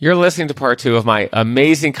You're listening to part two of my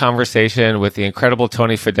amazing conversation with the incredible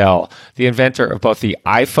Tony Fadell, the inventor of both the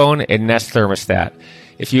iPhone and Nest thermostat.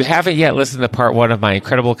 If you haven't yet listened to part one of my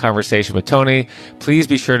incredible conversation with Tony, please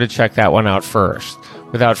be sure to check that one out first.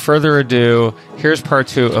 Without further ado, here's part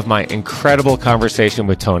two of my incredible conversation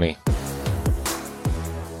with Tony.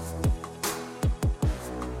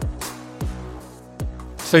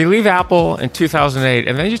 So you leave Apple in 2008,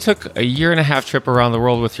 and then you took a 1.5-year trip around the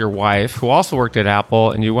world with your wife, who also worked at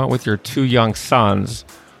Apple, and you went with your 2 young sons.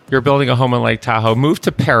 You're building a home in Lake Tahoe, moved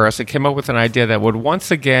to Paris, and came up with an idea that would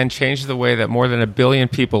once again change the way that more than 1 billion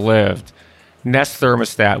people lived. Nest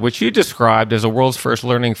thermostat, which you described as a world's first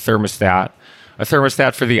learning thermostat, a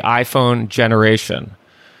thermostat for the iPhone generation.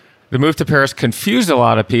 The move to Paris confused a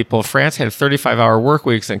lot of people. France had 35-hour work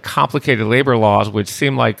weeks and complicated labor laws, which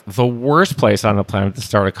seemed like the worst place on the planet to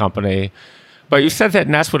start a company. But you said that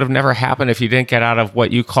Nest would have never happened if you didn't get out of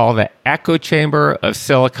what you call the echo chamber of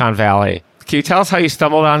Silicon Valley. Can you tell us how you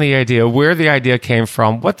stumbled on the idea, where the idea came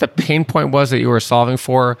from, what the pain point was that you were solving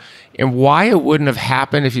for, and why it wouldn't have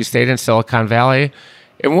happened if you stayed in Silicon Valley?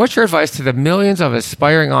 And what's your advice to the millions of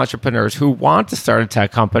aspiring entrepreneurs who want to start a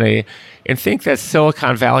tech company and think that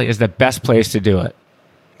Silicon Valley is the best place to do it?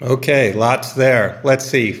 Okay, lots there. Let's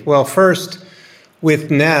see. Well, first,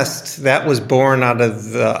 with Nest, that was born out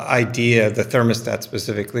of the idea, the thermostat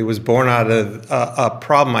specifically, was born out of a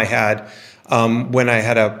problem I had when I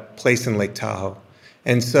had a place in Lake Tahoe.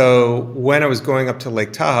 And so when I was going up to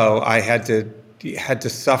Lake Tahoe, I had to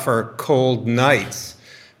suffer cold nights.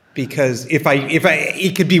 Because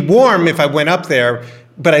it could be warm if I went up there,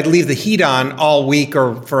 but I'd leave the heat on all week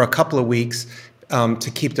or for a couple of weeks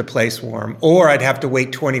to keep the place warm. Or I'd have to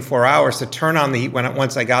wait 24 hours to turn on the heat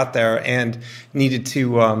once I got there and needed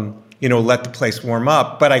to let the place warm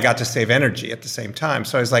up. But I got to save energy at the same time.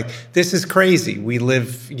 So I was like, this is crazy. We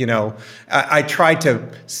live, I tried to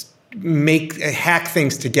hack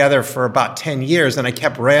things together for about 10 years, and I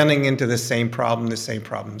kept running into the same problem.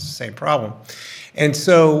 And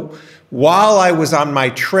so while I was on my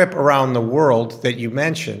trip around the world that you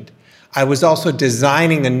mentioned, I was also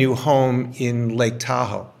designing a new home in Lake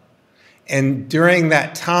Tahoe. And during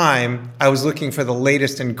that time, I was looking for the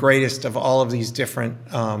latest and greatest of all of these different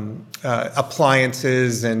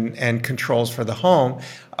appliances and controls for the home.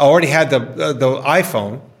 I already had the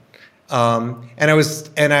iPhone. And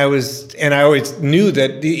I always knew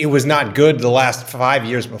that it was not good the last 5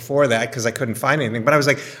 years before that because I couldn't find anything. But I was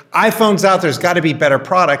like, iPhone's out, there's got to be better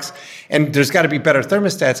products and there's got to be better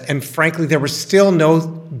thermostats. And frankly, there were still no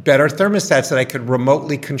better thermostats that I could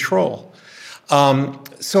remotely control.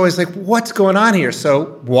 So I was like, what's going on here?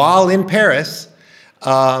 So while in Paris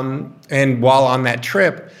and while on that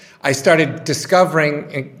trip, I started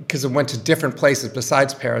discovering, because I went to different places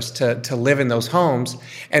besides Paris to live in those homes,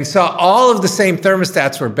 and saw all of the same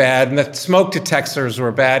thermostats were bad, and the smoke detectors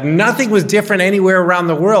were bad. Nothing was different anywhere around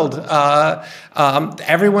the world.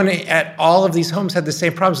 Everyone at all of these homes had the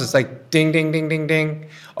same problems. It's like ding, ding, ding, ding, ding.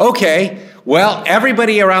 Okay, well,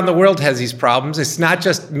 everybody around the world has these problems. It's not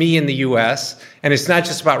just me in the US, and it's not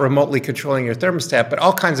just about remotely controlling your thermostat, but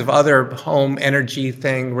all kinds of other home energy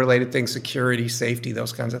related things, security, safety,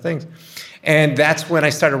 those kinds of things. And that's when I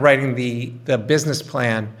started writing the business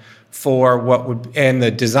plan for and the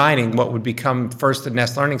designing what would become first the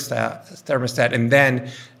Nest Learning thermostat, and then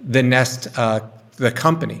the Nest, the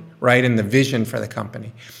company, right, and the vision for the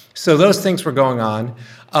company. So those things were going on.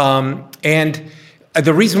 And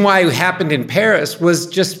the reason why it happened in Paris was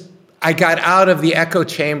just I got out of the echo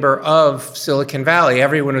chamber of Silicon Valley.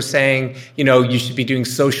 Everyone was saying, you should be doing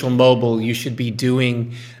social mobile, you should be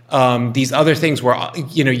doing these other things where,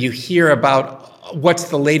 you hear about what's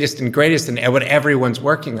the latest and greatest and what everyone's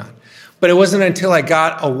working on. But it wasn't until I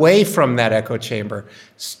got away from that echo chamber,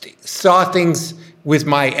 saw things with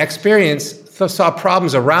my experience, saw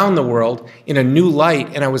problems around the world in a new light,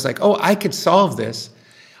 and I was like, oh, I could solve this.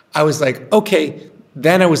 I was like, okay.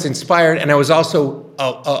 Then I was inspired, and I was also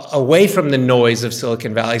away from the noise of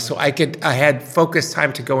Silicon Valley, so I had focused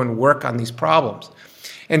time to go and work on these problems.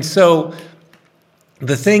 And so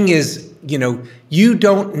the thing is, you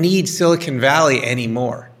don't need Silicon Valley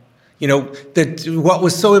anymore. What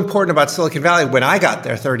was so important about Silicon Valley when I got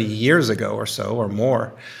there 30 years ago or so or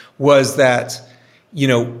more was that,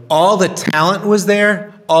 all the talent was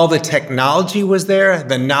there, all the technology was there,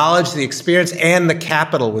 the knowledge, the experience, and the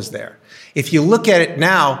capital was there. If you look at it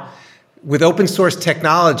now, with open source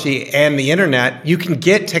technology and the internet, you can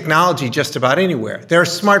get technology just about anywhere. There are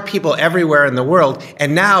smart people everywhere in the world.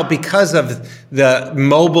 And now, because of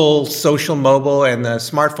the social mobile, and the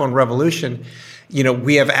smartphone revolution,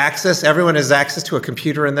 we have access, everyone has access to a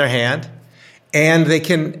computer in their hand. and the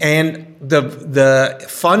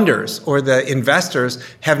funders or the investors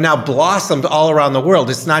have now blossomed all around the world.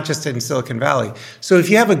 It's not just in Silicon Valley. So if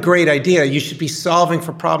you have a great idea, you should be solving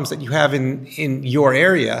for problems that you have in your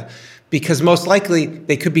area, because most likely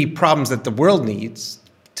they could be problems that the world needs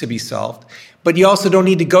to be solved. But you also don't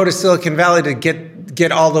need to go to Silicon Valley to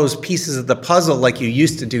get all those pieces of the puzzle like you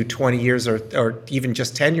used to do 20 years or even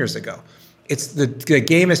just 10 years ago. It's the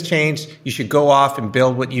game has changed. You should go off and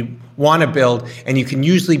build what you want to build, and you can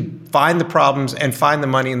usually find the problems and find the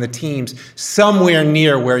money and the teams somewhere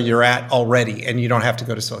near where you're at already, and you don't have to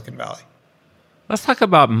go to Silicon Valley. Let's talk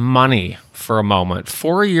about money for a moment.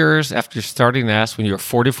 4 years after starting Nest, when you were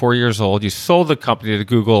 44 years old, you sold the company to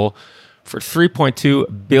Google for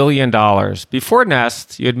 $3.2 billion. Before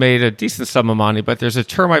Nest, you had made a decent sum of money, but there's a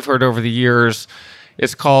term I've heard over the years.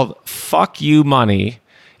 It's called fuck you money.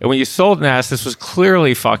 And when you sold Nest, this was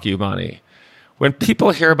clearly fuck you money. When people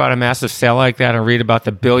hear about a massive sale like that and read about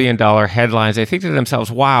the billion-dollar headlines, they think to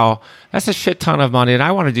themselves, wow, that's a shit ton of money, and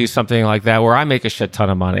I want to do something like that where I make a shit ton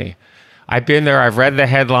of money. I've been there. I've read the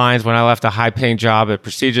headlines. When I left a high-paying job, a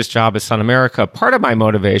prestigious job at Sun America, part of my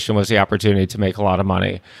motivation was the opportunity to make a lot of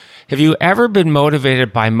money. Have you ever been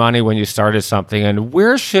motivated by money when you started something? And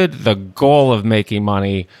where should the goal of making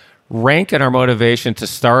money rank in our motivation to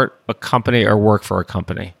start a company or work for a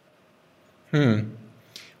company?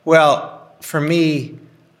 Well, for me,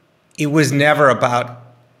 it was never about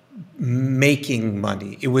making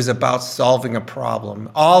money. It was about solving a problem.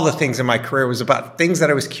 All the things in my career was about things that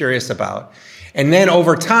I was curious about. And then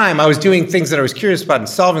over time, I was doing things that I was curious about and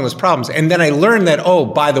solving those problems. And then I learned that, oh,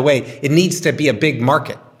 by the way, it needs to be a big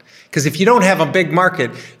market. Because if you don't have a big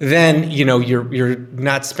market, then you're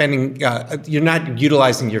not spending, you're not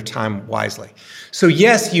utilizing your time wisely. So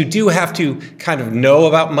yes, you do have to kind of know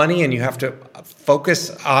about money, and you have to focus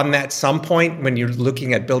on that some point when you're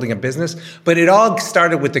looking at building a business. But it all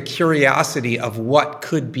started with the curiosity of what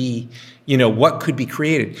could be, what could be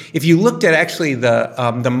created. If you looked at actually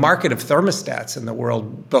the market of thermostats in the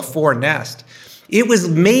world before Nest, it was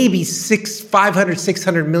maybe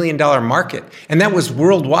 $600 million market, and that was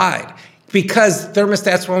worldwide, because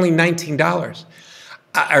thermostats were only $19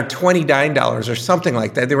 or $29 or something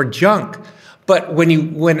like that. They were junk. But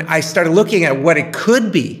when I started looking at what it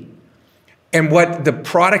could be, and what the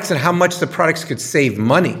products and how much the products could save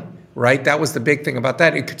money, right? That was the big thing about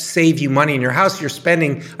that. It could save you money in your house. You're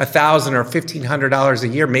spending $1,000 or $1,500 a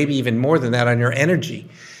year, maybe even more than that, on your energy.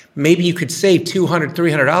 Maybe you could save $200,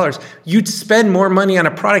 $300. You'd spend more money on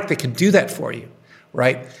a product that could do that for you,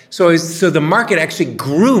 right? So the market actually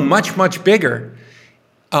grew much, much bigger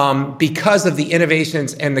because of the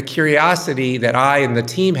innovations and the curiosity that I and the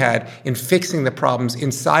team had in fixing the problems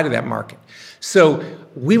inside of that market. So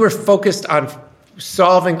we were focused on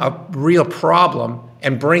solving a real problem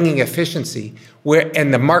and bringing efficiency,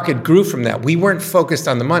 and the market grew from that. We weren't focused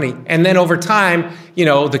on the money. And then over time,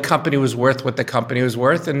 the company was worth what the company was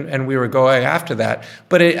worth, and we were going after that.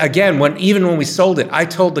 But again, even when we sold it, I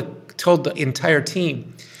told the entire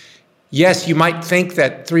team, yes, you might think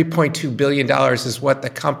that $3.2 billion is what the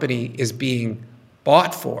company is being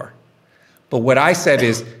bought for. But what I said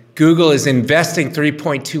is, Google is investing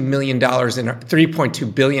 $3.2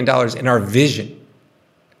 billion in our vision.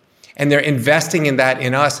 And they're investing in that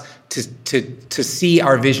in us to see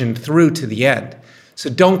our vision through to the end. So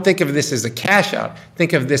don't think of this as a cash out.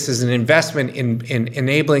 Think of this as an investment in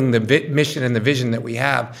enabling the mission and the vision that we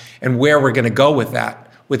have, and where we're going to go with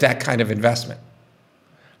that kind of investment.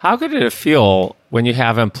 How good did it feel when you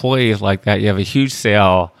have employees like that? You have a huge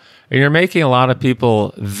sale, and you're making a lot of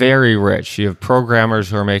people very rich. You have programmers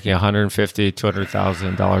who are making $150,000,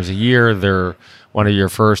 $200,000 a year. They're one of your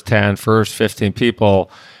first 10, first 15 people.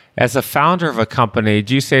 As a founder of a company,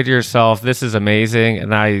 do you say to yourself, this is amazing?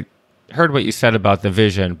 And I heard what you said about the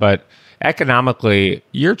vision, but economically,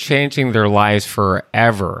 you're changing their lives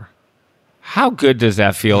forever. How good does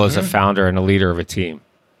that feel as a founder and a leader of a team?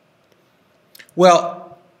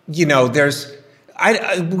 Well, we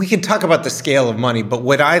can talk about the scale of money, but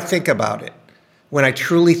when I think about it, when I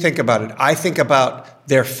truly think about it, I think about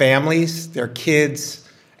their families, their kids,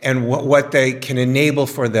 and what they can enable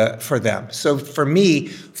for them. So for me,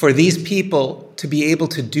 for these people to be able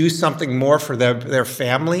to do something more for their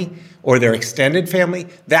family or their extended family,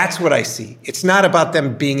 that's what I see. It's not about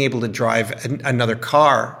them being able to drive another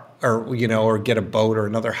car or get a boat or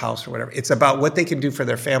another house or whatever. It's about what they can do for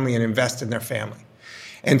their family and invest in their family.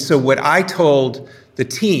 And so what I told the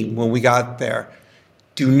team when we got there,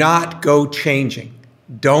 do not go changing.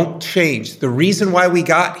 Don't change. The reason why we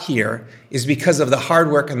got here is because of the hard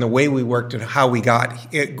work and the way we worked and how we got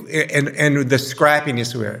it, and the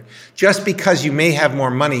scrappiness we were. Just because you may have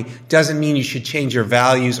more money doesn't mean you should change your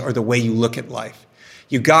values or the way you look at life.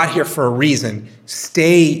 You got here for a reason.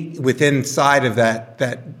 Stay within inside of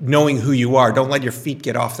that knowing who you are. Don't let your feet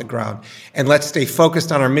get off the ground. And let's stay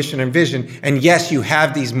focused on our mission and vision. And yes, you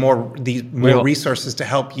have these more resources to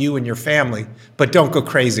help you and your family, but don't go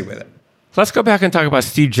crazy with it. Let's go back and talk about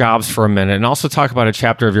Steve Jobs for a minute and also talk about a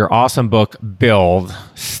chapter of your awesome book, Build.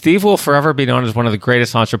 Steve will forever be known as one of the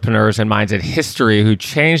greatest entrepreneurs and minds in history who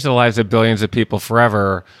changed the lives of billions of people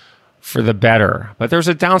forever for the better. But there's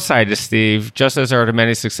a downside to Steve, just as there are to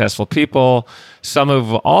many successful people. Some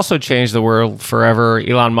who've also changed the world forever.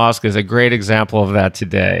 Elon Musk is a great example of that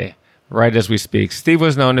today, right as we speak. Steve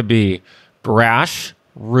was known to be brash,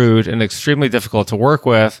 rude, and extremely difficult to work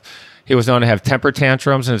with. He was known to have temper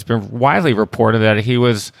tantrums, and it's been widely reported that he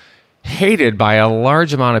was hated by a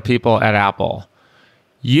large amount of people at Apple.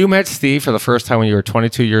 You met Steve for the first time when you were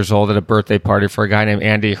 22 years old at a birthday party for a guy named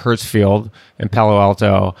Andy Hertzfield in Palo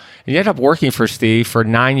Alto. And you ended up working for Steve for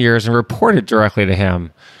 9 years and reported directly to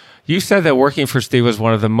him. You said that working for Steve was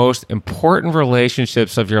one of the most important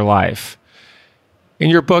relationships of your life. In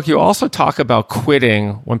your book, you also talk about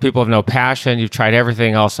quitting when people have no passion. You've tried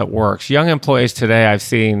everything else that works. Young employees today I've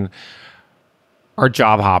seen are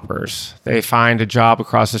job hoppers. They find a job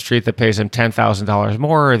across the street that pays them $10,000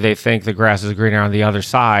 more, or they think the grass is greener on the other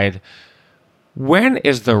side. When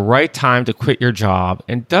is the right time to quit your job?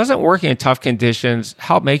 And doesn't working in tough conditions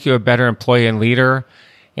help make you a better employee and leader?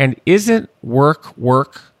 And isn't work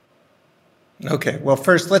work? Okay, well,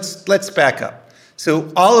 first, let's back up.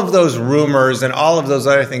 So all of those rumors and all of those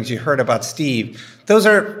other things you heard about Steve, those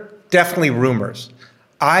are definitely rumors.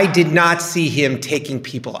 I did not see him taking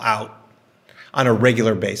people out on a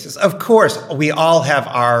regular basis. Of course, we all have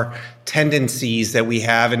our tendencies that we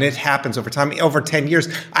have, and it happens over time. Over 10 years,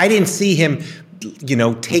 I didn't see him,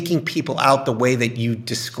 taking people out the way that you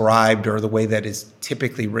described or the way that is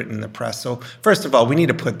typically written in the press. So first of all, we need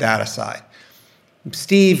to put that aside.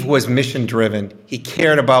 Steve was mission driven. He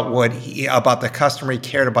cared about about the customer. He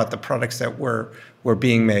cared about the products that were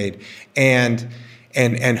being made, and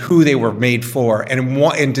who they were made for,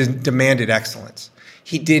 and demanded excellence.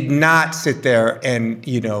 He did not sit there and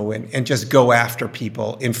just go after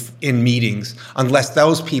people in meetings unless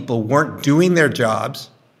those people weren't doing their jobs,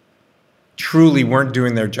 truly weren't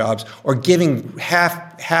doing their jobs, or giving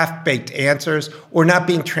half-baked answers, or not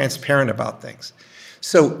being transparent about things.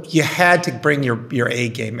 So you had to bring your A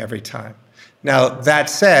game every time. Now that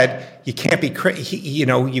said, you can't be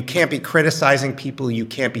criticizing people. You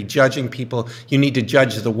can't be judging people. You need to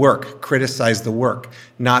judge the work, criticize the work,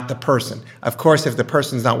 not the person. Of course, if the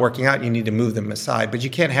person's not working out, you need to move them aside. But you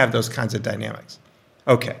can't have those kinds of dynamics.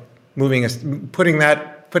 Okay, putting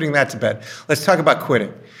that to bed. Let's talk about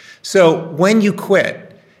quitting. So when you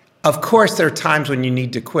quit, of course, there are times when you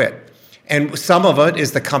need to quit. And some of it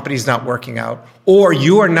is the company's not working out, or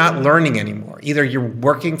you are not learning anymore. Either you're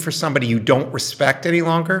working for somebody you don't respect any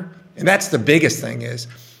longer, and that's the biggest thing is,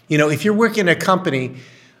 if you're working at a company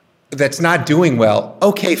that's not doing well,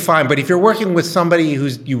 okay, fine. But if you're working with somebody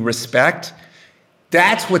you respect,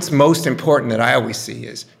 that's what's most important that I always see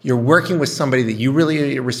is you're working with somebody that you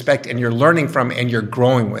really respect and you're learning from and you're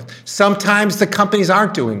growing with. Sometimes the companies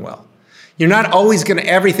aren't doing well. You're not always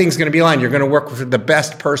everything's going to be aligned. You're going to work with the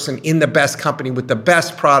best person in the best company with the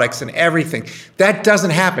best products and everything. That doesn't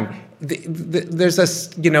happen. There's a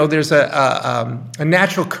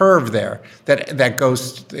natural curve there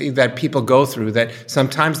that people go through, that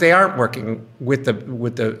sometimes they aren't working with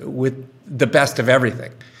the best of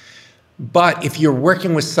everything. But if you're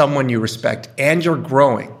working with someone you respect and you're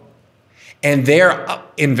growing and they're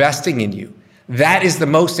investing in you, that is the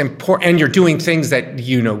most important, and you're doing things that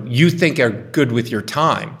you think are good with your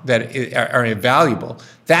time, that are invaluable.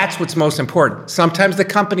 That's what's most important. Sometimes the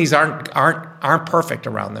companies aren't perfect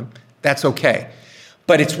around them. That's okay.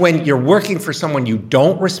 But it's when you're working for someone you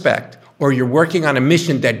don't respect, or you're working on a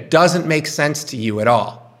mission that doesn't make sense to you at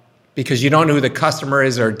all, because you don't know who the customer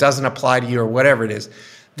is, or it doesn't apply to you, or whatever it is.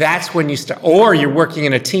 That's when you start, or you're working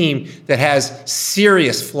in a team that has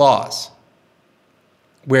serious flaws,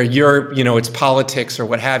 where it's politics or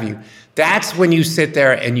what have you. That's when you sit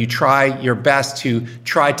there and you try your best to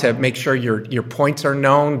make sure your points are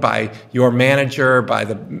known by your manager,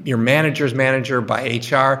 by your manager's manager, by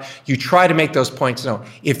HR. You try to make those points known.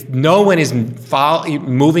 If no one is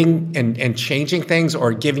moving and changing things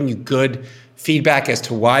or giving you good feedback as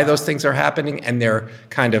to why those things are happening, and they're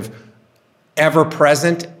kind of ever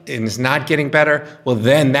present and is not getting better, well,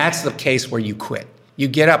 then that's the case where you quit. You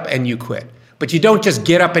get up and you quit. But you don't just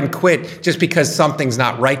get up and quit just because something's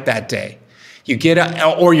not right that day. You get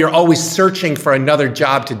up, or you're always searching for another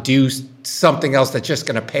job to do something else that's just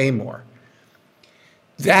going to pay more.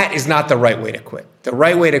 That is not the right way to quit. The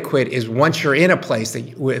right way to quit is once you're in a place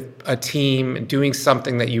that with a team doing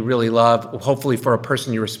something that you really love, hopefully for a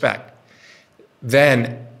person you respect,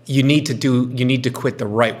 then you need to quit the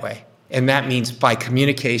right way. And that means by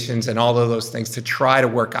communications and all of those things to try to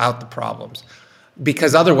work out the problems.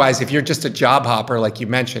 Because otherwise, if you're just a job hopper, like you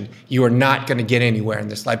mentioned, you are not going to get anywhere in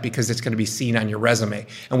this life because it's going to be seen on your resume.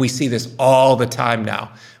 And we see this all the time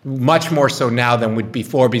now, much more so now than would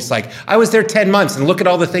before. Because it's like, I was there 10 months and look at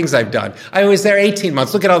all the things I've done. I was there 18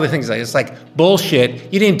 months. Look at all the things. It's like,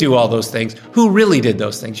 bullshit. You didn't do all those things. Who really did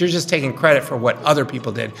those things? You're just taking credit for what other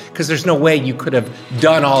people did because there's no way you could have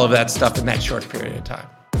done all of that stuff in that short period of time.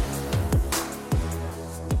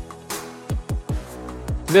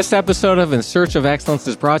 This episode of In Search of Excellence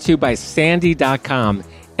is brought to you by Sandee.com,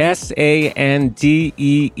 SANDEE.com.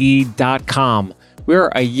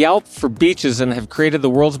 We're a Yelp for beaches and have created the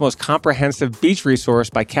world's most comprehensive beach resource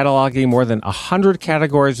by cataloging more than 100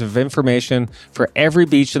 categories of information for every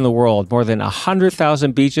beach in the world, more than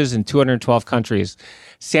 100,000 beaches in 212 countries.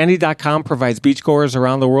 Sandee.com provides beachgoers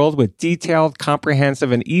around the world with detailed,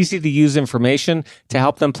 comprehensive, and easy-to-use information to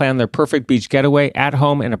help them plan their perfect beach getaway at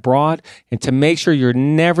home and abroad, and to make sure you're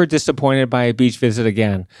never disappointed by a beach visit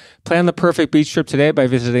again. Plan the perfect beach trip today by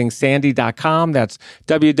visiting Sandee.com. That's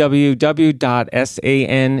www.sandee.com.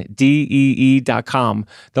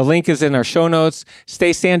 The link is in our show notes.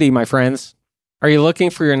 Stay Sandee, my friends. Are you looking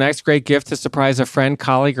for your next great gift to surprise a friend,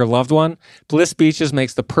 colleague, or loved one? Bliss Beaches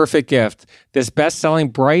makes the perfect gift. This best-selling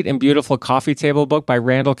bright and beautiful coffee table book by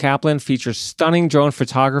Randall Kaplan features stunning drone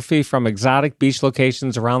photography from exotic beach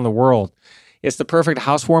locations around the world. It's the perfect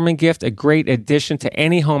housewarming gift, a great addition to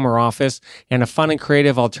any home or office, and a fun and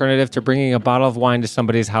creative alternative to bringing a bottle of wine to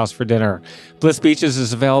somebody's house for dinner. Bliss Beaches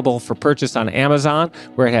is available for purchase on Amazon,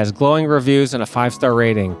 where it has glowing reviews and a 5-star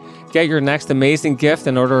rating. Get your next amazing gift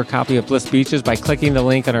and order a copy of Bliss Beaches by clicking the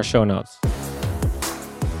link in our show notes.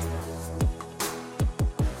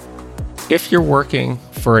 If you're working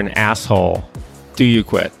for an asshole, do you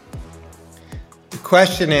quit? The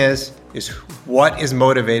question is what is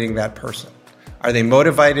motivating that person? Are they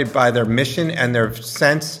motivated by their mission and their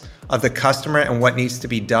sense of the customer and what needs to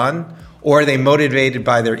be done? Or are they motivated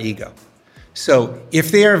by their ego? So if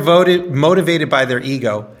they are motivated by their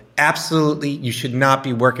ego, absolutely you should not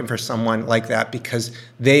be working for someone like that because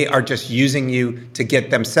they are just using you to get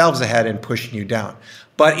themselves ahead and pushing you down.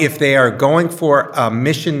 But if they are going for a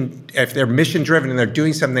mission, if they're mission driven and they're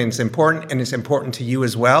doing something that's important and it's important to you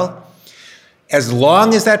as well, as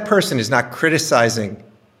long as that person is not criticizing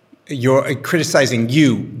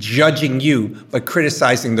you, judging you, but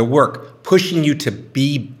criticizing the work, pushing you to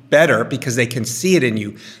be better because they can see it in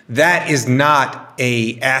you. That is not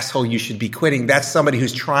a asshole you should be quitting. That's somebody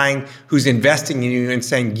who's investing in you and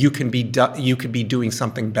saying you could be doing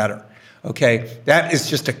something better. Okay, that is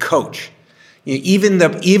just a coach. Even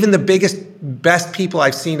the best people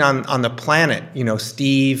I've seen on the planet,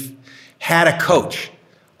 Steve had a coach,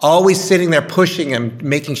 always sitting there pushing him,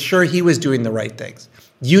 making sure he was doing the right things.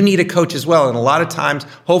 You need a coach as well. And a lot of times,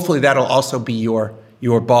 hopefully that'll also be your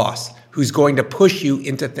boss who's going to push you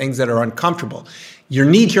into things that are uncomfortable. Your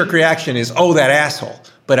knee-jerk reaction is, oh, that asshole.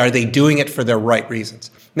 But are they doing it for their right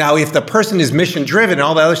reasons? Now, if the person is mission-driven and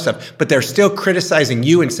all that other stuff, but they're still criticizing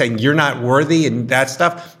you and saying you're not worthy and that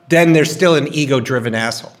stuff, then they're still an ego-driven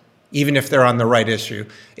asshole, even if they're on the right issue,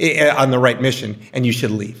 on the right mission, and you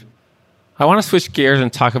should leave. I want to switch gears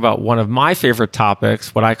and talk about one of my favorite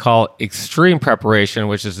topics, what I call extreme preparation,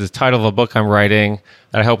 which is the title of a book I'm writing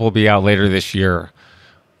that I hope will be out later this year.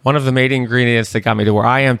 One of the main ingredients that got me to where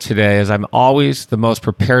I am today is I'm always the most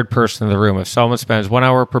prepared person in the room. If someone spends 1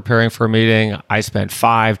 hour preparing for a meeting, I spent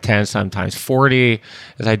 5, 10, sometimes 40,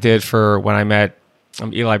 as I did for when I met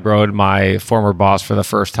Eli Broad, my former boss, for the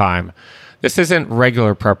first time. This isn't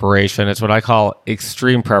regular preparation. It's what I call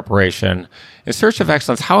extreme preparation. In Search of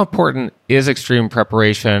Excellence, how important is extreme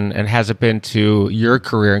preparation and has it been to your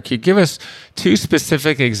career? And can you give us 2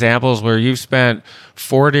 specific examples where you've spent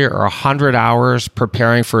 40 or 100 hours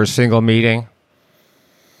preparing for a single meeting?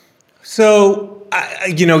 So,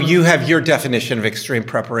 you have your definition of extreme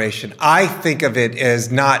preparation. I think of it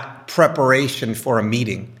as not preparation for a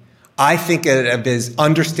meeting. I think of it as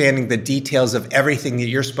understanding the details of everything that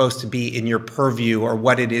you're supposed to be in your purview or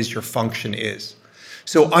what it is your function is.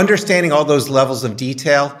 So understanding all those levels of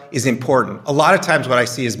detail is important. A lot of times what I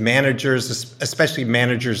see is managers, especially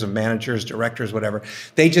managers of managers, directors, whatever,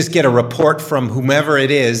 they just get a report from whomever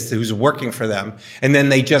it is who's working for them, and then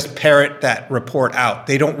they just parrot that report out.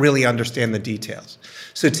 They don't really understand the details.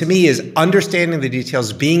 So to me is understanding the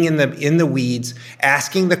details, being in the weeds,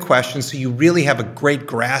 asking the questions so you really have a great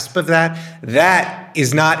grasp of that. That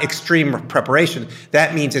is not extreme preparation.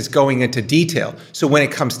 That means it's going into detail. So when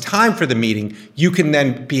it comes time for the meeting, you can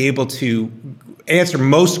then be able to answer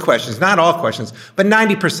most questions, not all questions, but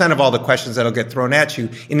 90% of all the questions that'll get thrown at you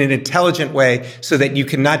in an intelligent way so that you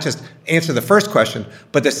can not just answer the first question,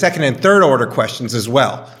 but the second and third order questions as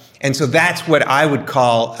well. And so that's what I would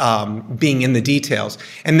call being in the details.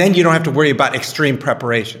 And then you don't have to worry about extreme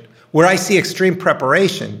preparation. Where I see extreme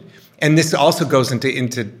preparation, and this also goes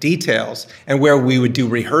into details, and where we would do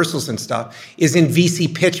rehearsals and stuff, is in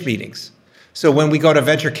VC pitch meetings. So when we go to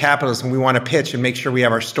venture capitalists and we want to pitch and make sure we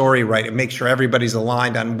have our story right and make sure everybody's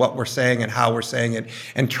aligned on what we're saying and how we're saying it,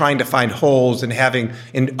 and trying to find holes and having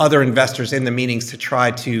other investors in the meetings to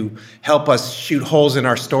try to help us shoot holes in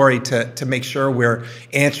our story to make sure we're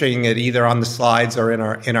answering it either on the slides or in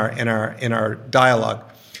our dialogue.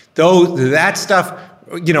 Though that stuff,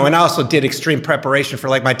 and I also did extreme preparation for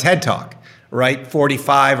like my TED Talk. Right?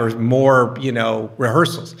 45 or more,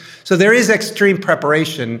 rehearsals. So there is extreme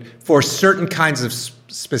preparation for certain kinds of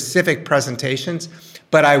specific presentations,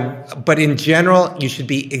 but in general, you should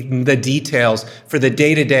be in the details for the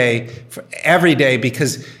day-to-day, for every day,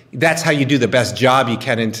 because that's how you do the best job you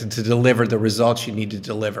can and to deliver the results you need to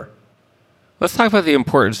deliver. Let's talk about the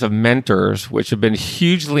importance of mentors, which have been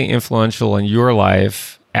hugely influential in your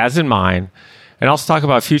life, as in mine. And also talk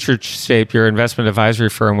about Future Shape, your investment advisory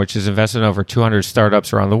firm, which has invested in over 200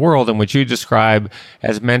 startups around the world, and which you describe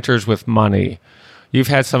as mentors with money. You've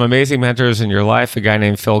had some amazing mentors in your life, a guy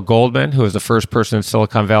named Phil Goldman, who was the first person in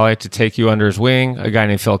Silicon Valley to take you under his wing, a guy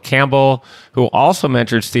named Phil Campbell, who also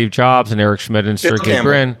mentored Steve Jobs and Eric Schmidt and Sergey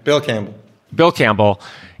Brin. Bill Campbell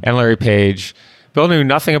and Larry Page. Bill knew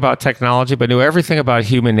nothing about technology, but knew everything about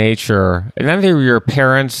human nature. And then they were your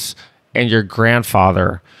parents and your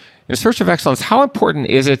grandfather. In search of excellence, how important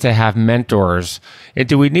is it to have mentors? And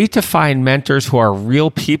do we need to find mentors who are real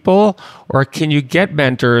people, or can you get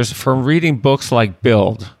mentors from reading books like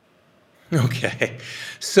Build? Okay.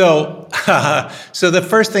 So the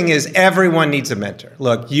first thing is everyone needs a mentor.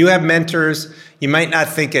 Look, you have mentors. You might not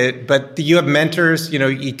think it, but you have mentors.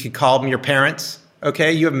 You could call them your parents.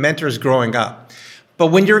 Okay. You have mentors growing up. But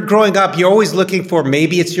when you're growing up, you're always looking for,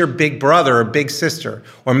 maybe it's your big brother or big sister,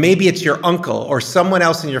 or maybe it's your uncle or someone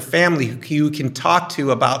else in your family who you can talk to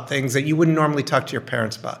about things that you wouldn't normally talk to your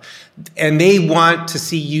parents about. And they want to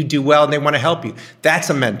see you do well and they want to help you. That's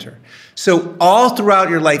a mentor. So all throughout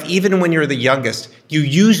your life, even when you're the youngest, you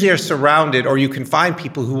usually are surrounded, or you can find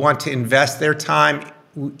people who want to invest their time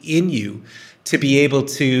in you to be able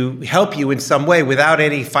to help you in some way without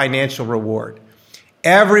any financial reward.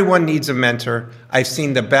 Everyone needs a mentor. I've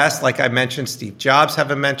seen the best, like I mentioned, Steve Jobs have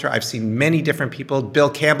a mentor. I've seen many different people. Bill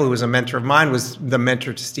Campbell, who was a mentor of mine, was the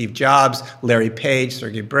mentor to Steve Jobs, Larry Page,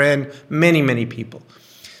 Sergey Brin, many, many people.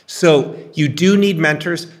 So you do need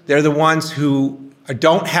mentors. They're the ones who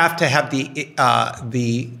don't have to have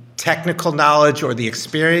the technical knowledge or the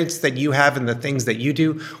experience that you have in the things that you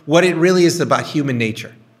do. What it really is about human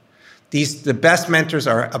nature. The best mentors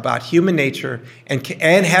are about human nature and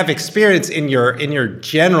have experience in your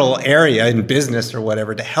general area in business or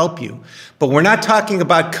whatever to help you. But we're not talking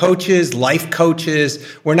about coaches, life coaches.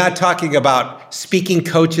 We're not talking about speaking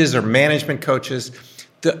coaches or management coaches.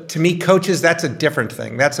 To me, coaches, that's a different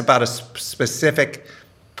thing. That's about a specific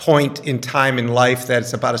point in time in life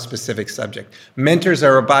that's about a specific subject. Mentors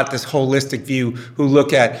are about this holistic view who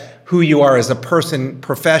look at who you are as a person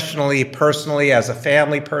professionally, personally, as a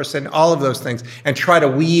family person, all of those things, and try to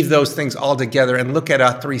weave those things all together and look at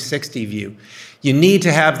a 360 view. You need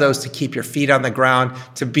to have those to keep your feet on the ground,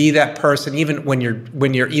 to be that person, even when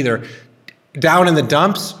you're either down in the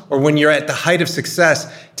dumps or when you're at the height of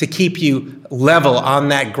success, to keep you level on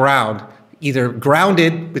that ground, either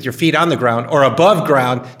grounded with your feet on the ground or above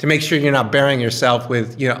ground, to make sure you're not burying yourself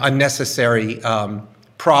with unnecessary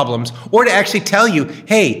problems, or to actually tell you,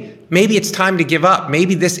 hey, maybe it's time to give up.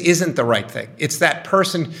 Maybe this isn't the right thing. It's that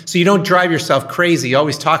person, so you don't drive yourself crazy,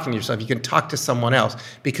 always talking to yourself. You can talk to someone else,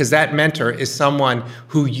 because that mentor is someone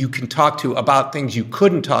who you can talk to about things you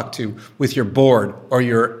couldn't talk to with your board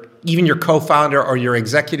or even your co-founder or your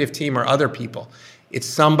executive team or other people. It's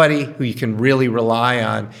somebody who you can really rely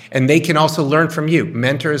on, and they can also learn from you.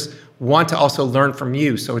 Mentors want to also learn from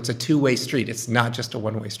you, so it's a two-way street. It's not just a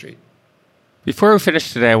one-way street. Before we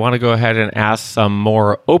finish today, I want to go ahead and ask some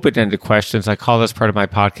more open-ended questions. I call this part of my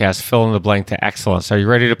podcast, Fill in the Blank to Excellence. Are you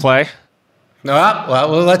ready to play? No,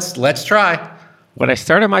 well, let's try. When I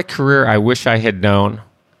started my career, I wish I had known.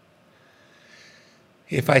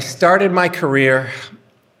 If I started my career,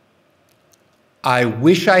 I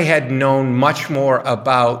wish I had known much more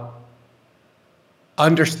about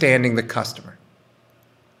understanding the customer.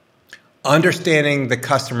 Understanding the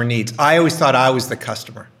customer needs. I always thought I was the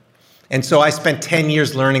customer. And so I spent 10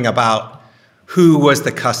 years learning about who was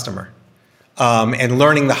the customer, and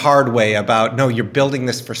learning the hard way about, no, you're building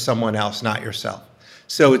this for someone else, not yourself.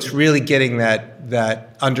 So it's really getting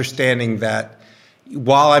that understanding that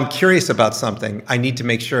while I'm curious about something, I need to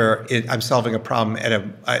make sure I'm solving a problem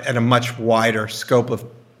at a much wider scope of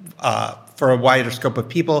for a wider scope of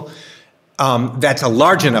people. That's a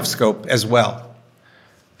large enough scope as well.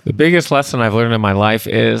 The biggest lesson I've learned in my life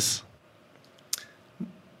is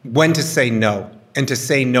when to say no, and to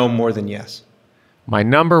say no more than yes. My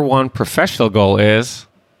number one professional goal is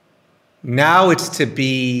now it's to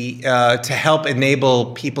be to help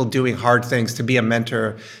enable people doing hard things, to be a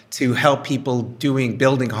mentor, to help people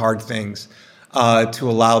building hard things, to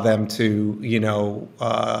allow them to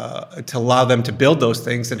build those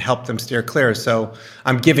things and help them steer clear. So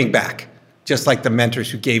I'm giving back, just like the mentors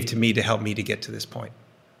who gave to me to help me to get to this point.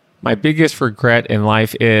 My biggest regret in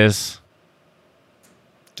life is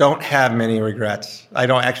don't have many regrets. I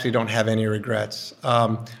don't have any regrets.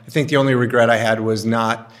 I think the only regret I had was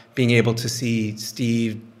not being able to see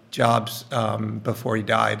Steve Jobs before he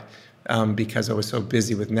died, because I was so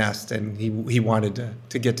busy with Nest, and he wanted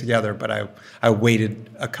to get together, but I waited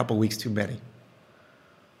a couple weeks too many.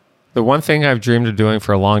 The one thing I've dreamed of doing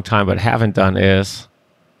for a long time but haven't done is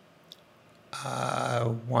I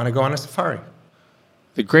want to go on a safari.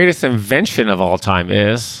 The greatest invention of all time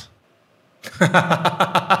is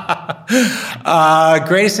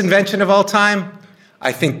greatest invention of all time?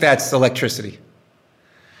 I think that's electricity.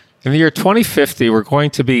 In the year 2050, we're going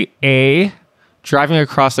to be A, driving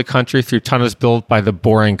across the country through tunnels built by the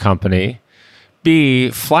Boring Company, B,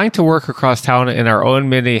 flying to work across town in our own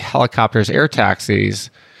mini helicopters, air taxis,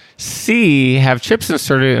 C, have chips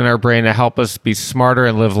inserted in our brain to help us be smarter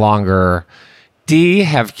and live longer, D,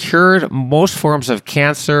 have cured most forms of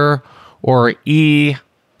cancer, or E,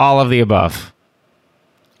 all of the above.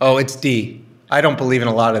 Oh, it's D. I don't believe in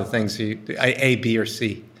a lot of the things, A, B, or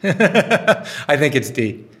C. I think it's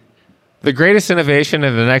D. The greatest innovation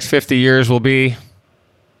in the next 50 years will be?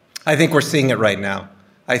 I think we're seeing it right now.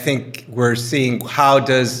 I think we're seeing how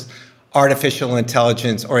does artificial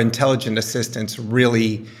intelligence or intelligent assistance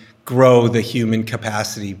really grow the human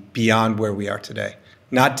capacity beyond where we are today.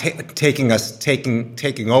 Not taking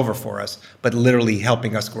over for us, but literally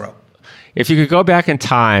helping us grow. If you could go back in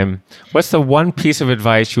time, what's the one piece of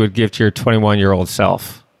advice you would give to your 21-year-old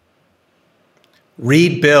self?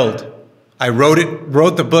 Read, build. I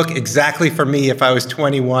wrote the book exactly for me if I was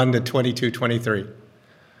 21 to 22, 23.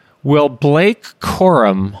 Will Blake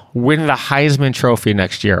Corum win the Heisman Trophy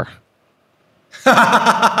next year?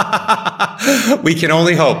 We can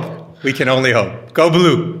only hope. We can only hope. Go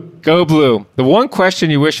Blue. Go Blue. The one question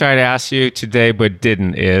you wish I'd asked you today but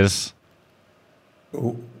didn't is?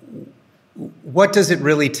 What does it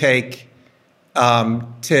really take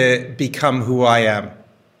to become who I am?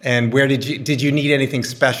 And where did you need anything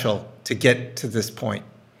special to get to this point?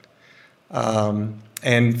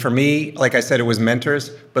 And for me, like I said, it was mentors,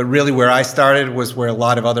 but really where I started was where a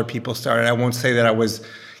lot of other people started. I won't say that I was,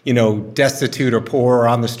 destitute or poor or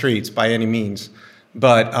on the streets by any means,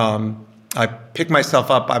 but I picked myself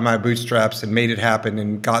up by my bootstraps and made it happen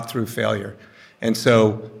and got through failure. And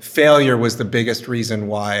so failure was the biggest reason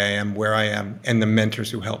why I am where I am, and the mentors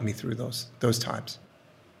who helped me through those times.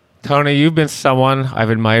 Tony, you've been someone I've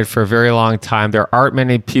admired for a very long time. There aren't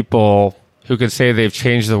many people who can say they've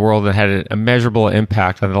changed the world and had an immeasurable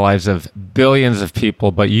impact on the lives of billions of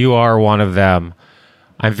people, but you are one of them.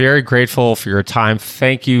 I'm very grateful for your time.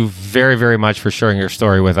 Thank you very, very much for sharing your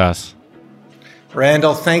story with us.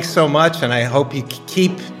 Randall, thanks so much, and I hope you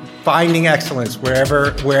keep finding excellence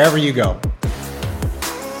wherever you go.